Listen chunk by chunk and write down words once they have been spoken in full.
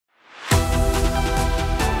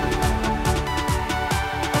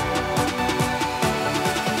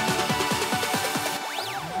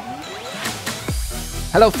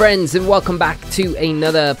Hello friends and welcome back to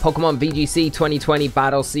another Pokemon VGC 2020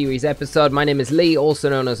 Battle Series episode. My name is Lee, also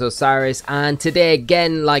known as Osirus, and today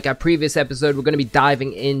again, like our previous episode, we're going to be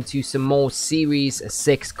diving into some more Series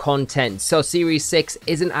 6 content. So Series 6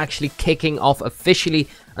 isn't actually kicking off officially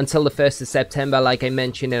until the 1st of September, like I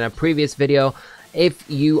mentioned in our previous video. If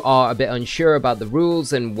you are a bit unsure about the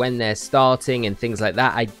rules and when they're starting and things like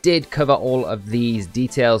that, I did cover all of these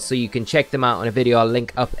details, so you can check them out on a video. I'll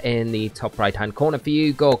link up in the top right hand corner for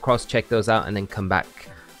you. Go across, check those out, and then come back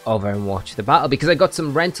over and watch the battle, because I got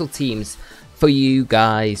some rental teams for you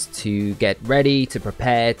guys to get ready, to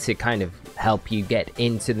prepare, to kind of help you get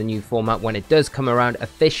into the new format when it does come around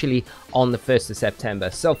officially on the 1st of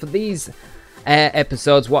September. So for these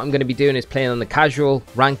episodes, what I'm going to be doing is playing on the casual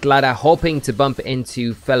ranked ladder, hoping to bump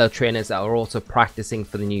into fellow trainers that are also practicing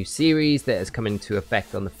for the new series that is coming into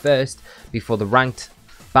effect on the 1st, before the ranked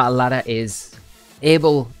battle ladder is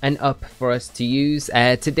able and up for us to use.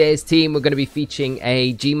 Today's team, we're going to be featuring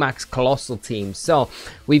a GMAX Coalossal team. So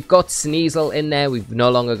we've got Sneasel in there. We've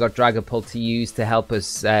no longer got Dragapult to use to help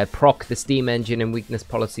us proc the steam engine and weakness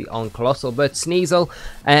policy on Coalossal, but Sneasel,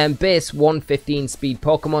 base 115 speed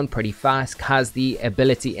Pokemon, pretty fast, has the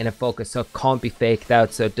ability in a focus, so it can't be faked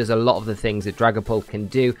out, so it does a lot of the things that Dragapult can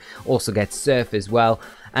do. Also gets Surf as well.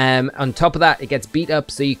 On top of that, it gets beat up,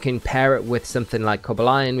 so you can pair it with something like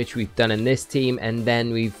Cobalion, which we've done in this team, and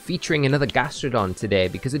then we're featuring another Gastrodon today,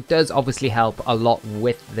 because it does obviously help a lot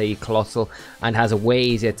with the Coalossal and has a way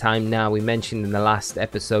easier time now. We mentioned in the last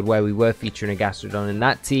episode where we were featuring a Gastrodon in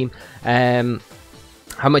that team,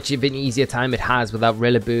 how much of an easier time it has without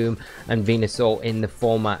Rillaboom and Venusaur in the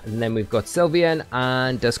format. And then we've got Sylveon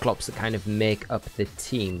and Dusclops that kind of make up the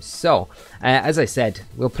team. So as I said,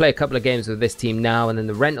 we'll play a couple of games with this team now, and then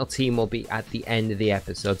the rental team will be at the end of the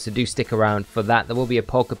episode, so do stick around for that. There will be a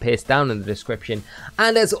poker paste down in the description.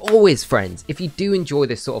 And as always friends, if you do enjoy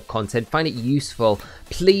this sort of content, find it useful,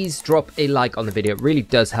 please drop a like on the video. It really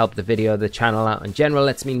does help the video, the channel out in general.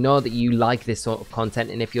 Lets me know that you like this sort of content.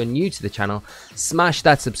 And if you're new to the channel, smash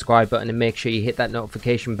that subscribe button and make sure you hit that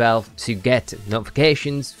notification bell to get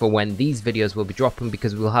notifications for when these videos will be dropping,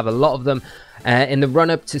 because we'll have a lot of them in the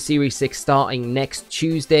run-up to Series 6 starting next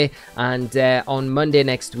Tuesday. And on Monday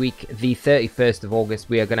next week, the 31st of August,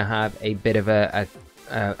 we are going to have a bit of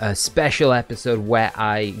a special episode where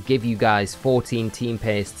I give you guys 14 team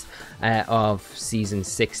pastes of Season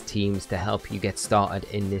 6 teams to help you get started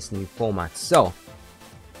in this new format. So,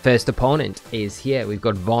 first opponent is here. We've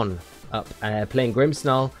got Von up playing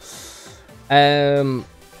Grimmsnarl.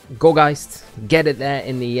 Gogeist, get it there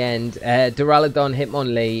in the end. Duraludon,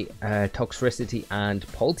 Hitmonlee, Toxtricity, and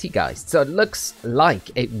Poltegeist. So it looks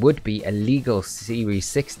like it would be a legal Series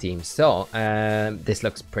 6 team. So this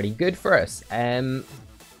looks pretty good for us.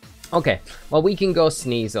 Okay, well, we can go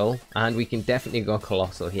Sneasel, and we can definitely go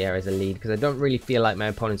Coalossal here as a lead, because I don't really feel like my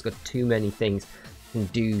opponent's got too many things can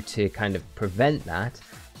do to kind of prevent that.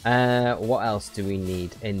 What else do we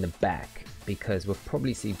need in the back? Because we'll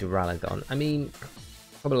probably see Duraludon. I mean,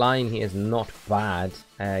 Cobalion here is not bad.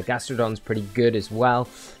 Gastrodon's pretty good as well.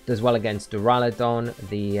 Does well against Duraludon.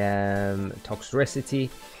 The Toxtricity.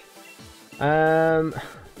 The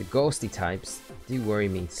ghosty types do worry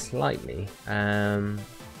me slightly.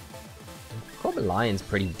 Cobalion's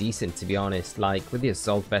pretty decent, to be honest, like with the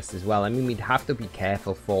Assault Vest as well. I mean, we'd have to be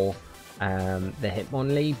careful for the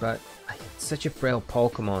Hitmonlee, but it's such a frail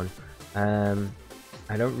Pokemon.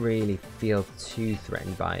 I don't really feel too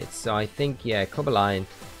threatened by it. So I think, yeah, Cobalion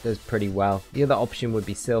does pretty well. The other option would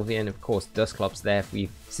be Sylveon. Of course, Dusclops there if we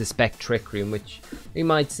suspect Trick Room, which we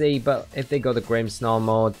might see. But if they go the Grimmsnarl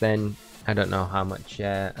mode, then I don't know how much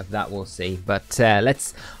of that we'll see. But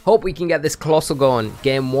let's hope we can get this Coalossal going.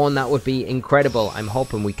 Game 1, that would be incredible. I'm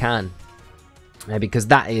hoping we can. Because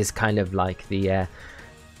that is kind of like the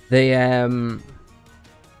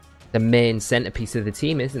main centerpiece of the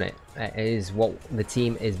team, isn't it? It is what the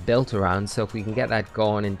team is built around. So if we can get that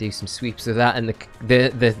going and do some sweeps of that, and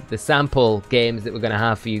the sample games that we're going to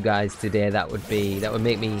have for you guys today, that would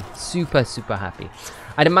make me super happy.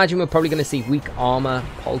 I'd imagine we're probably going to see weak armor,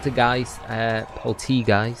 Poltegeist,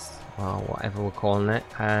 or whatever we're calling it.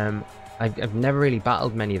 I've never really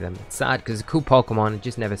battled many of them. It's sad because it's a cool Pokemon. I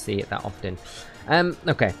just never see it that often.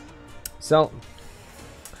 Okay, so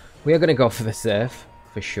we are going to go for the Surf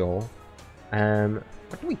for sure.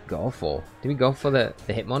 What do we go for? Do we go for the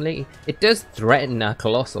Hitmonlee? It does threaten our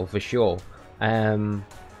Coalossal for sure. The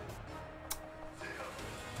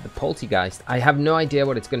Poltegeist, I have no idea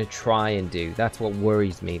what it's going to try and do. That's what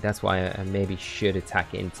worries me. That's why I maybe should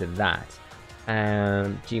attack into that.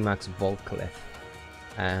 GMAX Volcliffe.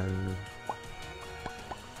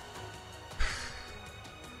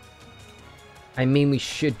 I mean, we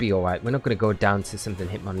should be alright. We're not going to go down to something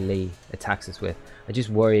Hitmonlee attacks us with. I just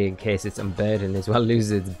worry in case it's Unburden as well,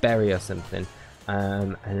 loses its berry or something.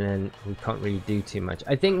 And then we can't really do too much.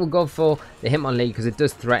 I think we'll go for the Hitmonlee because it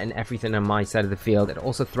does threaten everything on my side of the field. It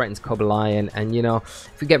also threatens Cobalion, and you know,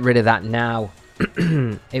 if we get rid of that now,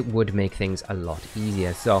 it would make things a lot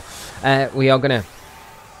easier. So we are going to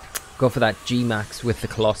go for that GMAX with the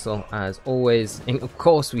Coalossal as always. And of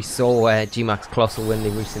course, we saw GMAX Coalossal win the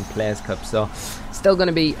recent Players Cup, so still going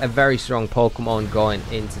to be a very strong Pokemon going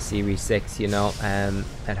into Series 6, you know.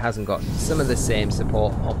 It hasn't got some of the same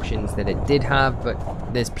support options that it did have, but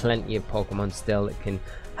there's plenty of Pokemon still that can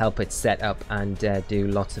help it set up and do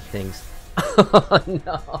lots of things. Oh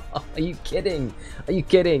no, are you kidding? Are you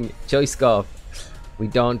kidding? Choice Scarf. We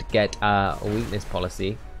don't get a weakness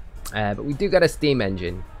policy, but we do get a steam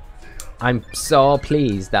engine. I'm so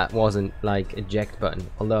pleased that wasn't like eject button,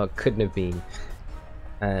 although it couldn't have been.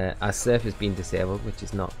 Our surf has been disabled, which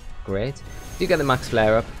is not great. Do get the max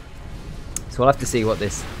flare up, so we'll have to see what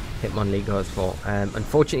this Hitmonlee goes for.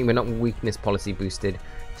 Unfortunately, we're not weakness policy boosted,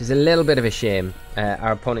 which is a little bit of a shame.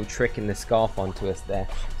 Our opponent tricking the scarf onto us there,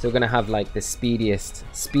 so we're going to have like the speediest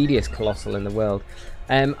Coalossal in the world.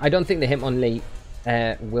 I don't think the Hitmonlee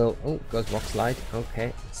will. Oh, goes Rock Slide.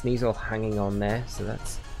 Okay, Sneasel hanging on there, so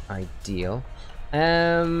that's ideal.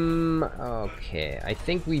 Okay, I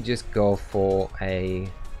think we just go for a... I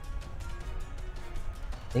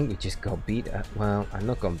think we just go beat up. Well, I'm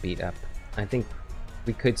not going beat up. I think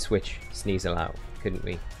we could switch Sneasel out, couldn't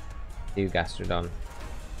we? Do Gastrodon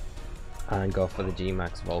and go for the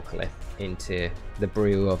GMAX Volcalith into the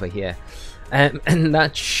brew over here. And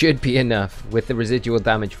that should be enough with the residual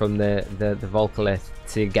damage from the Volcalith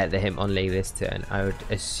to get the Hitmonlee this turn, I would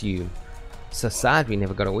assume. So sad we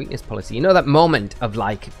never got a weakness policy. You know that moment of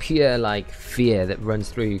like pure like fear that runs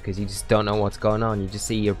through you because you just don't know what's going on. You just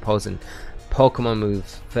see your opposing Pokemon move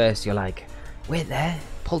first. You're like, wait there,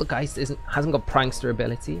 Poltergeist hasn't got Prankster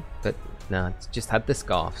ability, but no, it's just had the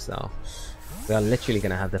Scarf. So we are literally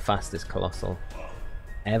going to have the fastest Coalossal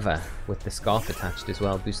ever with the Scarf attached as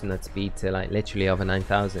well, boosting that speed to like literally over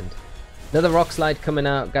 9,000. Another Rock Slide coming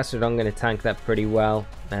out. Gastrodon going to tank that pretty well.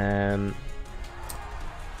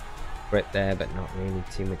 Right there, but not really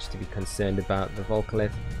too much to be concerned about. The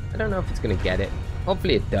Volcalith, I don't know if it's going to get it.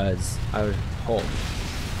 Hopefully it does. I would hope.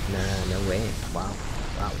 Nah, no way. Wow.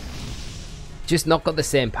 Just not got the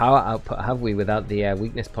same power output, have we, without the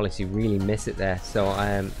weakness policy? Really miss it there. So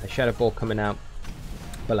a Shadow Ball coming out,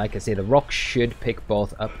 but like I say, the Rock should pick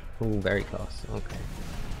both up. Ooh, very close. Okay.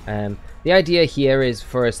 The idea here is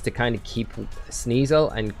for us to kind of keep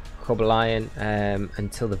Sneasel and Cobalion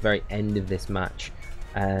until the very end of this match.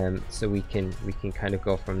 So we can kind of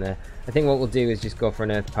go from there. I think what we'll do is just go for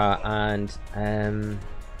an Earth Power and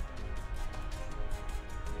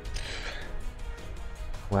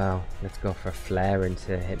well, let's go for a Flare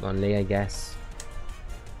into Hitmonlee, I guess.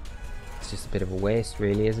 It's just a bit of a waste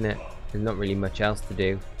really, isn't it? There's not really much else to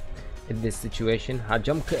do in this situation. Hard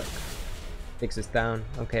Jump Kick takes us down.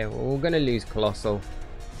 Okay, well, we're gonna lose Coalossal.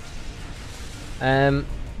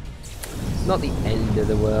 It's not the end of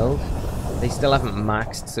the world. They still haven't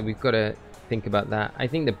maxed, so we've got to think about that. I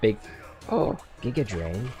think the big... Oh, Giga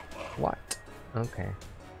Drain? What? Okay.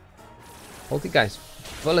 Poltergeist,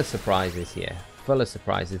 full of surprises here. Full of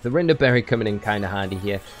surprises. The Rinderberry coming in kind of handy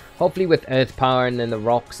here. Hopefully with Earth Power and then the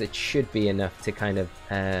Rocks, it should be enough to kind of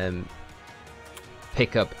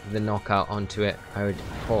pick up the knockout onto it, I would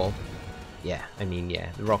hope. Yeah, I mean, yeah,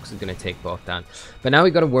 the Rocks are going to take both down. But now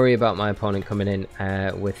we've got to worry about my opponent coming in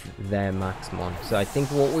with their Maxmon. So I think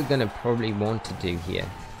what we're going to probably want to do here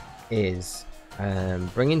is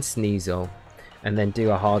bring in Sneasel and then do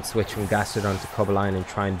a hard switch from Gastrodon to Cobalion and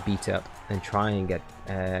try and beat up and try and get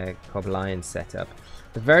Cobalion set up.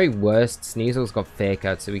 The very worst, Sneasel's got Fake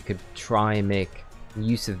Out, so we could try and make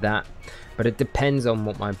use of that. But it depends on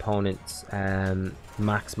what my opponent's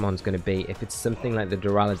Maxmon's going to be. If it's something like the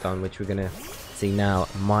Duraludon, which we're going to see now,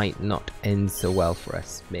 might not end so well for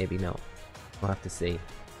us. Maybe not. We'll have to see.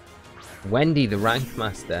 Wendy, the Rank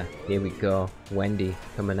Master. Here we go. Wendy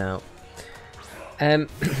coming out.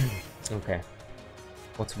 Okay.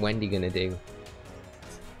 What's Wendy going to do?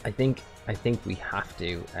 I think we have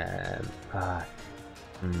to.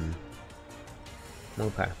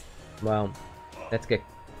 Okay. Well, let's get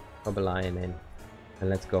Cobalion in and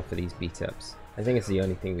let's go for these beat-ups. I think it's the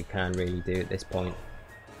only thing we can really do at this point.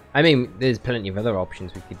 I mean, there's plenty of other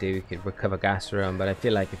options we could do. We could recover Gastrodon, but I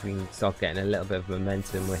feel like if we can start getting a little bit of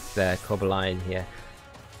momentum with Cobalion here,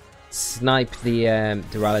 snipe the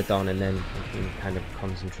Duraludon, and then we can kind of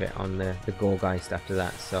concentrate on the Gorgeist after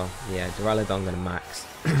that. So yeah, Duraludon going to max.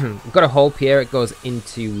 We've got a hope here. It goes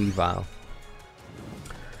into Weavile.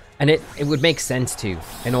 And it would make sense to,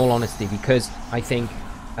 in all honesty, because I think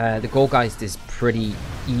the Goldgeist is pretty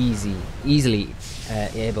easily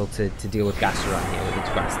able to deal with Gastrodon here with its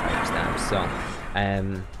grass type stamps. So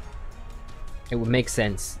it would make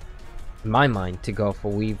sense, in my mind, to go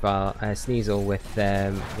for Weavile, Sneasel with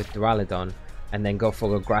Duraludon, and then go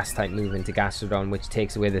for a grass type move into Gastrodon, which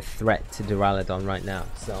takes away the threat to Duraludon right now.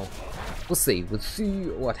 So we'll see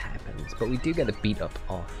what happens. But we do get a beat up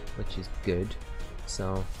off, which is good.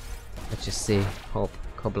 So let's just see. Hope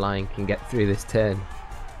Cobalion can get through this turn.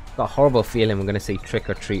 Got a horrible feeling we're going to see Trick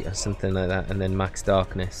or Treat or something like that, and then Max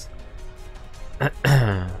Darkness.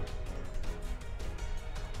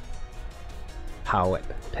 Power Whip.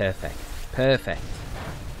 Perfect. Perfect.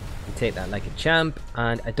 You take that like a champ,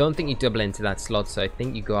 and I don't think you double into that slot, so I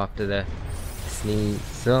think you go after the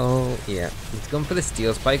Sneasel. Yeah, it's gone for the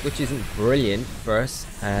Steel Spike, which isn't brilliant for us.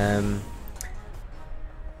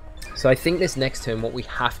 So I think this next turn, what we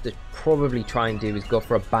have to probably try and do is go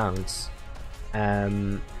for a bounce,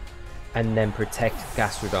 and then protect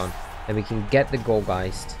Gastrodon. Then we can get the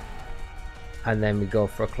Goldgeist, and then we go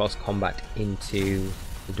for a close combat into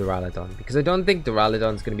the Duraludon, because I don't think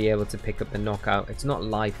Duraludon's going to be able to pick up the knockout. It's not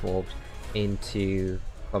life orbed into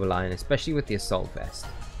Cobalion, especially with the Assault Vest.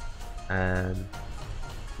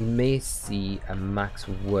 We may see a Max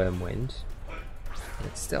Wormwind.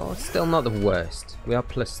 It's still not the worst. We are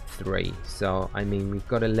 +3, so I mean we've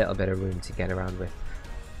got a little bit of room to get around with.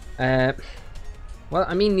 Well,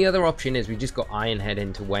 I mean the other option is we just go Iron Head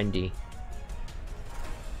into Wendy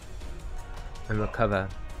and recover,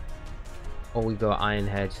 or we go Iron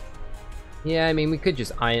Head. Yeah, I mean we could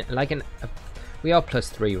just Iron we are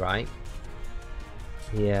 +3, right?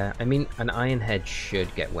 Yeah, I mean an Iron Head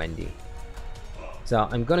should get Wendy. So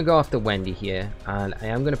I'm going to go after Wendy here, and I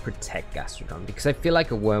am going to protect Gastrodon, because I feel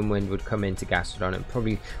like a Wormwind would come into Gastrodon, and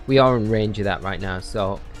probably we are in range of that right now,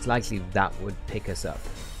 so it's likely that would pick us up.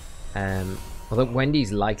 Although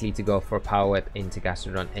Wendy's likely to go for a Power Whip into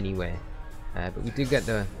Gastrodon anyway, but we do get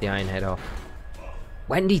the Iron Head off.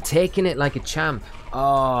 Wendy taking it like a champ.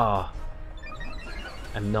 Oh,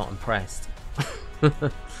 I'm not impressed. And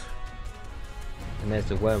there's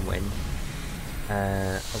the Wormwind.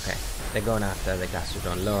 Okay, they're going after the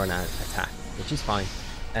Gastrodon, lowering our attack, which is fine.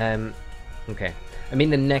 Okay, I mean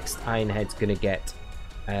the next Iron Head's gonna get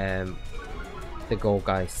the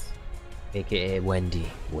Goldgeist, aka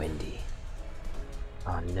Wendy.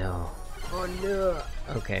 Oh no. Oh no.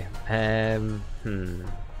 Okay.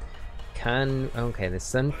 Okay, the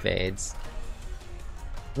sun fades.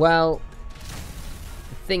 Well,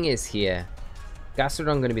 the thing is here,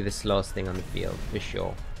 Gastrodon gonna be the slowest thing on the field for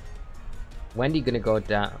sure. Wendy gonna go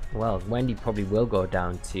down. Well, Wendy probably will go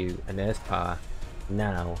down to an Earth Power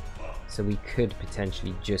now, so we could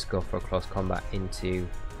potentially just go for a close combat into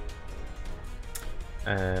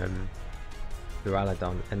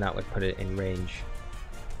Duraludon, and that would put it in range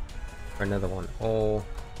for another one. Or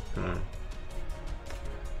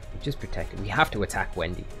just protect it. We have to attack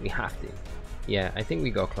Wendy. We have to. Yeah, I think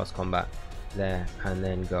we go close combat there, and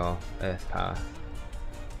then go Earth Power.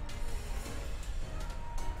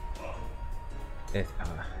 Earth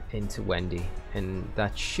Power into Wendy, and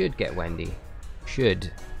that should get Wendy.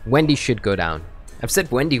 Wendy should go down. I've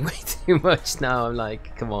said Wendy way too much now. I'm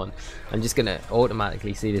like, come on. I'm just gonna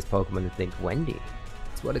automatically see this Pokemon and think Wendy.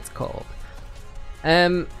 That's what it's called.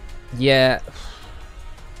 Yeah.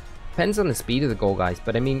 Depends on the speed of the Goldgeist,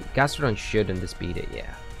 but I mean Gastrodon should underspeed it.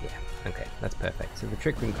 Yeah. Okay, that's perfect. So the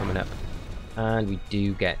Trick Room coming up, and we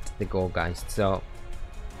do get the Goldgeist. So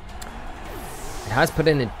it has put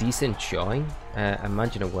in a decent showing.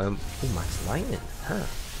 Imagine a Worm. Oh, Max Lightning. Huh.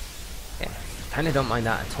 Yeah. Kind of don't mind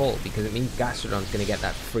that at all, because it means Gastrodon's going to get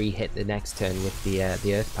that free hit the next turn with the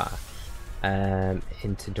Earth Power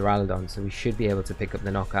into Duraludon. So we should be able to pick up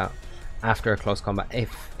the knockout after a close combat.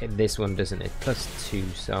 If this one doesn't, it's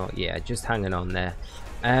 +2. So yeah, just hanging on there.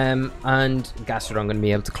 And Gastrodon going to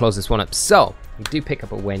be able to close this one up. So we do pick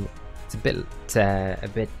up a win. It's a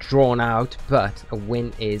bit drawn out, but a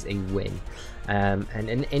win is a win. And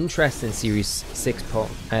an interesting Series 6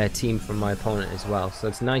 team from my opponent as well. So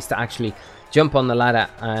it's nice to actually jump on the ladder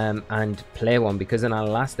and play one, because in our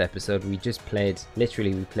last episode we just played,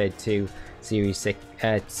 literally we played 2 Series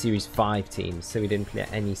 5 teams, so we didn't play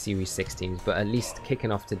any Series 6 teams. But at least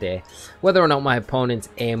kicking off today, whether or not my opponent's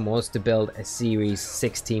aim was to build a Series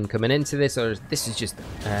 6 team coming into this, or this is just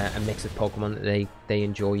a mix of Pokemon that they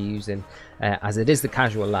enjoy using, as it is the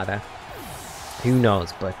casual ladder. Who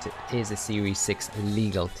knows, but it is a Series 6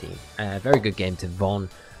 legal team. Very good game to Von,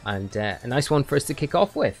 and a nice one for us to kick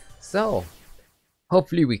off with. So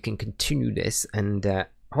hopefully we can continue this and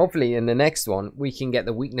hopefully in the next one we can get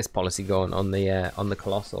the weakness policy going on the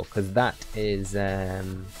Coalossal, because that is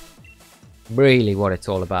really what it's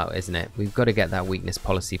all about, isn't it? We've got to get that weakness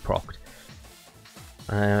policy procced.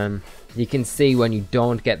 You can see when you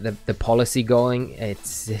don't get the policy going,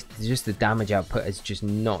 it's just the damage output is just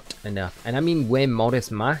not enough. And I mean, we're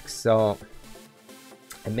modest max, so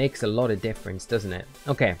it makes a lot of difference, doesn't it?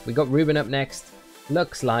 Okay, we got Ruben up next.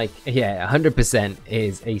 Looks like, yeah, 100%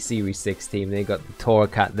 is a Series 6 team. They got the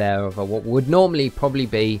Torracat there of what would normally probably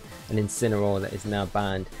be an Incineroar that is now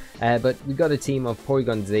banned. But we got a team of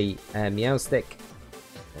Porygon Z, Meowstic,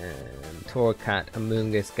 Torracat,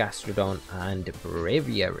 Amoonguss, Gastrodon, and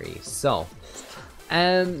Braviary. So,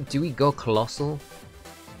 do we go Coalossal?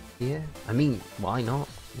 Yeah, I mean, why not?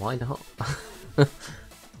 Why not?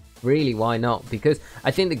 Really, why not? Because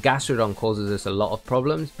I think the Gastrodon causes us a lot of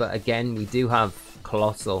problems, but again, we do have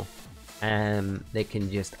Coalossal. They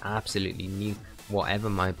can just absolutely nuke whatever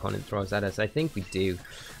my opponent throws at us. I think we do,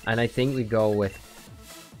 and I think we go with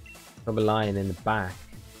Lion in the back.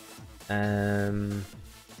 Then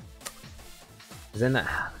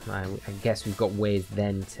I guess we've got ways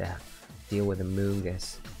then to deal with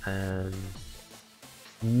Amoonguss.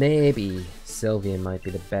 Maybe Sylveon might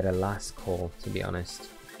be the better last call, to be honest.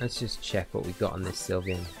 Let's just check what we got on this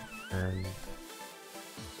Sylveon.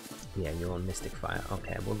 Yeah, you're on Mystic Fire.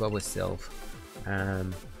 Okay, we'll go with Sylve.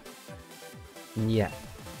 Yeah.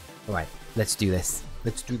 Alright, let's do this.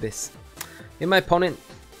 Let's do this. If my opponent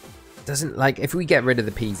doesn't like, if we get rid of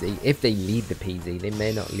the PZ, if they lead the PZ, they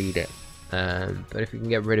may not lead it. But if we can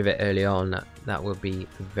get rid of it early on, that would be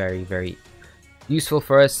very, very useful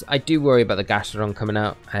for us. I do worry about the Gastrodon coming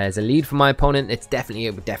out as a lead for my opponent. It definitely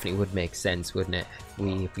would make sense, wouldn't it,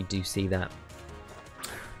 if we do see that.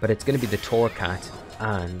 But it's going to be the Torracat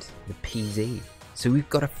and the PZ. So we've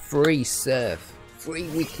got a free Surf, free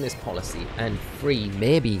weakness policy, and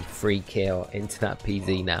maybe free KO into that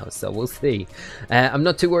PZ now. So we'll see. I'm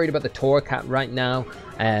not too worried about the Torracat right now.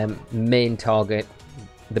 Main target,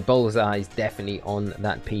 the bullseye is definitely on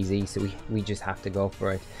that PZ, so we just have to go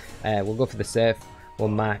for it. We'll go for the Surf, we'll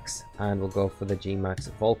max, and we'll go for the GMAX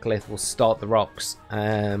Volclith. We'll start the rocks,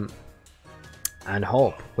 and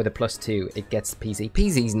hope with a +2 it gets PZ.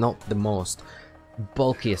 PZ is not the most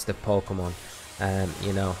bulkiest of Pokemon,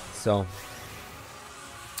 you know, so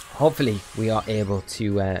hopefully we are able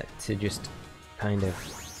to just kind of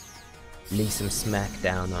lay some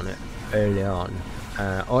smackdown on it early on,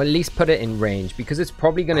 or at least put it in range, because it's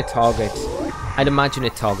probably going to target, I'd imagine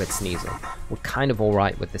it targets Sneasel. We're kind of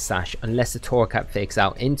alright with the Sash, unless the Torracat fakes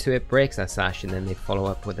out into it, breaks that Sash, and then they follow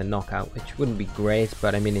up with a knockout, which wouldn't be great,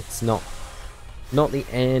 but I mean, it's not the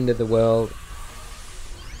end of the world,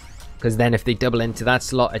 because then if they double into that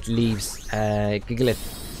slot, it leaves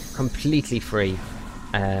Gigalith completely free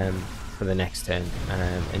for the next turn,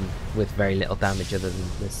 and with very little damage other than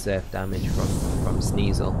the Surf damage from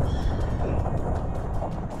Sneasel.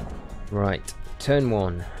 Right, turn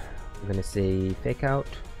 1. We're going to see fake out,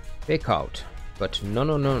 but no.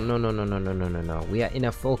 We are in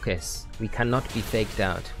a focus. We cannot be faked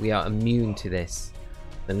out. We are immune to this.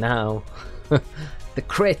 So now, the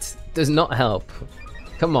crit does not help.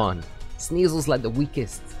 Come on, Sneasel's like the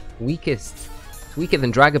weakest. It's weaker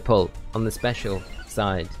than Dragapult on the special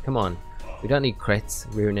side. Come on, we don't need crits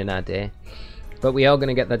ruining our day. But we are going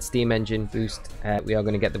to get that steam engine boost. We are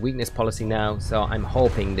going to get the weakness policy now, so I'm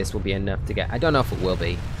hoping this will be enough to get. I don't know if it will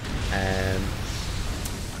be.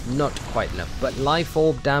 Not quite enough, but life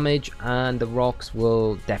orb damage and the rocks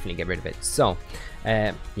will definitely get rid of it. So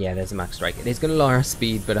yeah, there's a max strike. It is going to lower our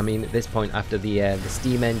speed, but I mean, at this point, after the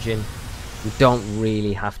steam engine, we don't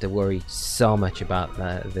really have to worry so much about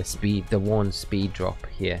the speed, the one speed drop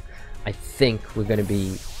here. I think we're going to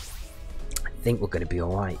be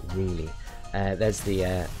all right, really. There's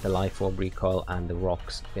the life orb recoil, and the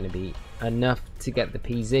rocks going to be enough to get the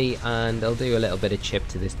PZ, and they'll do a little bit of chip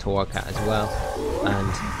to this Torracat as well,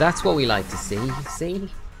 and that's what we like to see. See,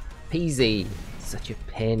 PZ, such a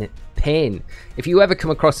pain. If you ever come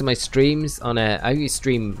across my streams on I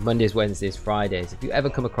stream Mondays, Wednesdays, Fridays. If you ever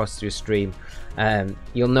come across through a stream,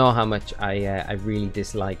 you'll know how much I really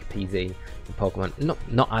dislike PZ in Pokemon.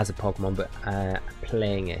 Not as a Pokemon, but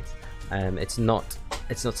playing it. It's not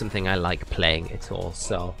something I like playing at all.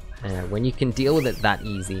 So when you can deal with it that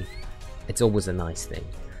easy, it's always a nice thing.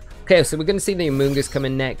 Okay, so we're going to see the Amoonguss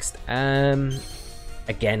coming next.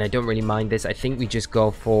 Again, I don't really mind this. I think we just go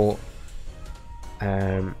for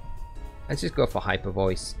let's just go for Hyper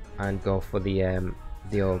Voice and go for the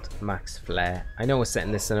old Max Flare. I know we're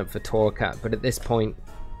setting this up for Torracat, but at this point,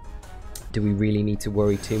 do we really need to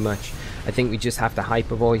worry too much? I think we just have to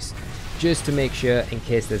Hyper Voice just to make sure in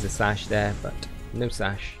case there's a Sash there, but no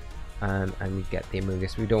sash, and we get the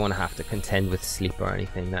Amogus. We don't want to have to contend with sleep or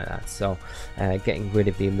anything like that, so getting rid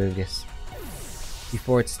of the Amogus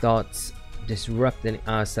before it starts disrupting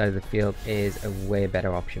our side of the field is a way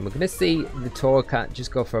better option. We're going to see the Torracat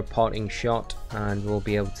just go for a parting shot, and we'll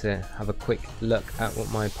be able to have a quick look at what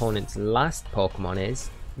my opponent's last Pokemon is.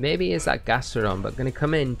 Maybe it's that Gastrodon, but going to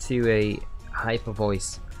come into a Hyper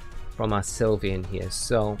Voice from our Sylveon here,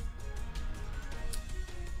 so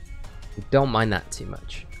we don't mind that too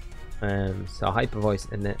much. So Hyper Voice,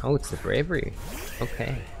 and then oh, it's the Bravery.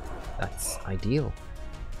 Okay, that's ideal.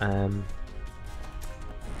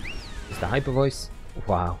 Is the Hyper Voice?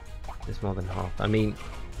 Wow, there's more than half. I mean,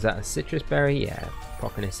 is that a Citrus Berry? Yeah,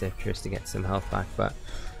 popping a Citrus to get some health back, but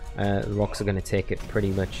the rocks are going to take it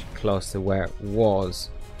pretty much close to where it was.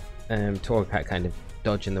 Torracat kind of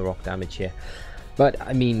dodging the rock damage here, but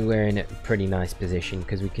I mean, we're in a pretty nice position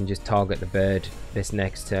because we can just target the bird this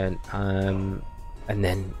next turn, and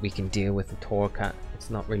then we can deal with the Torracat. It's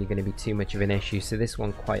not really going to be too much of an issue. So this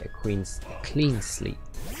one, quite a clean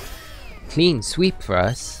sweep for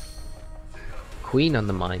us. Queen on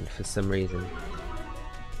the mind for some reason.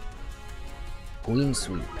 Queen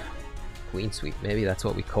sweep, maybe that's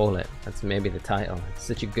what we call it. That's maybe the title. It's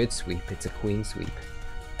such a good sweep, it's a queen sweep.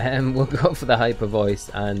 We'll go for the Hyper Voice,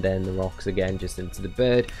 and then the rocks again just into the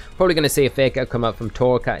bird. Probably going to see a fake out come out from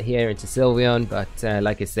Torracat here into Sylveon, but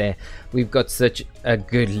like I say, we've got such a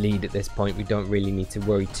good lead at this point. We don't really need to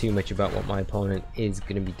worry too much about what my opponent is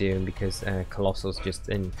going to be doing, because Coalossal's just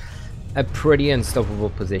in a pretty unstoppable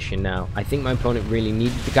position now. I think my opponent really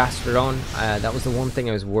needed the Gastrodon. That was the one thing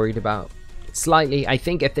I was worried about slightly. I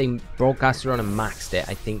think if they brought Gastrodon and maxed it,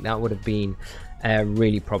 I think that would have been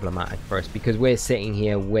really problematic for us, because we're sitting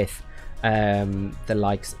here with the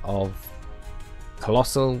likes of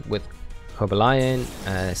Coalossal with Cobalion.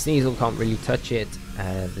 Sneasel can't really touch it.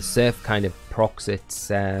 The Surf kind of procs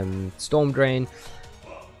its Storm Drain,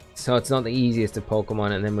 so it's not the easiest of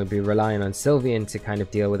Pokemon, and then we'll be relying on Sylveon to kind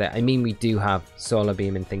of deal with it. I mean, we do have Solar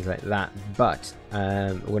Beam and things like that, but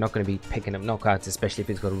we're not going to be picking up knockouts, especially if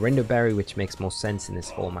it's got a Rindo Berry, which makes more sense in this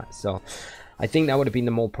format. So I think that would have been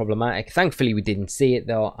the more problematic. Thankfully, we didn't see it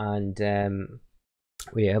though, and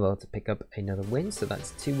we were able to pick up another win. So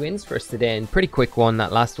that's 2 wins for us today, and pretty quick one,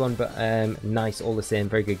 that last one, but nice all the same.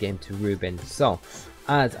 Very good game to Ruben. So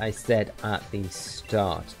as I said at the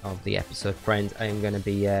start of the episode, friends, I am going to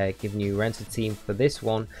be giving you a rental team for this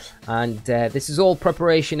one, and this is all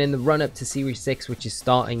preparation in the run-up to Series 6, which is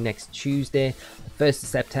starting next Tuesday, the 1st of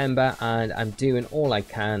September, and I'm doing all I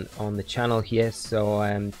can on the channel here,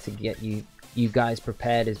 so to get you guys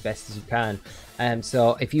prepared as best as you can.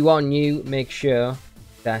 So if you are new, make sure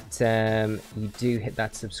that you do hit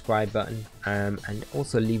that subscribe button, and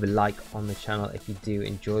also leave a like on the channel if you do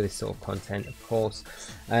enjoy this sort of content. Of course,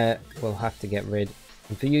 we'll have to get rid,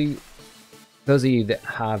 and for you, those of you that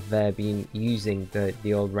have been using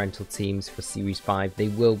the old rental teams for Series 5, they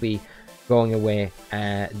will be going away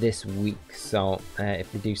this week. So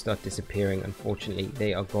if they do start disappearing, unfortunately,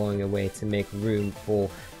 they are going away to make room for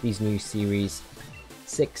these new Series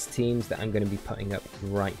 6 teams that I'm going to be putting up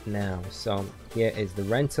right now. So here is the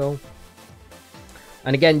rental,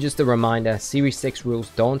 and again, just a reminder, Series 6 rules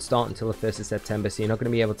don't start until the 1st of September, so you're not going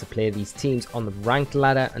to be able to play these teams on the ranked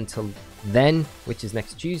ladder until then, which is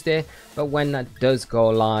next Tuesday. But when that does go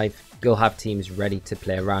live, you'll have teams ready to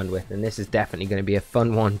play around with, and this is definitely going to be a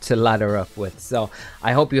fun one to ladder up with. So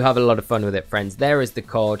I hope you have a lot of fun with it, friends. There is the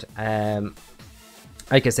code.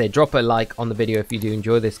 Like I say, drop a like on the video if you do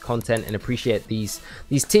enjoy this content and appreciate these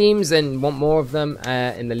teams and want more of them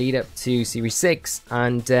in the lead up to Series 6.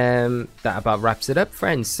 And that about wraps it up,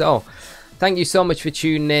 friends. So thank you so much for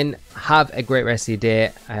tuning in. Have a great rest of your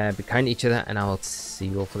day. Be kind to each other, and I will see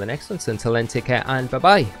you all for the next one. So until then, take care and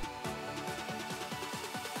bye-bye.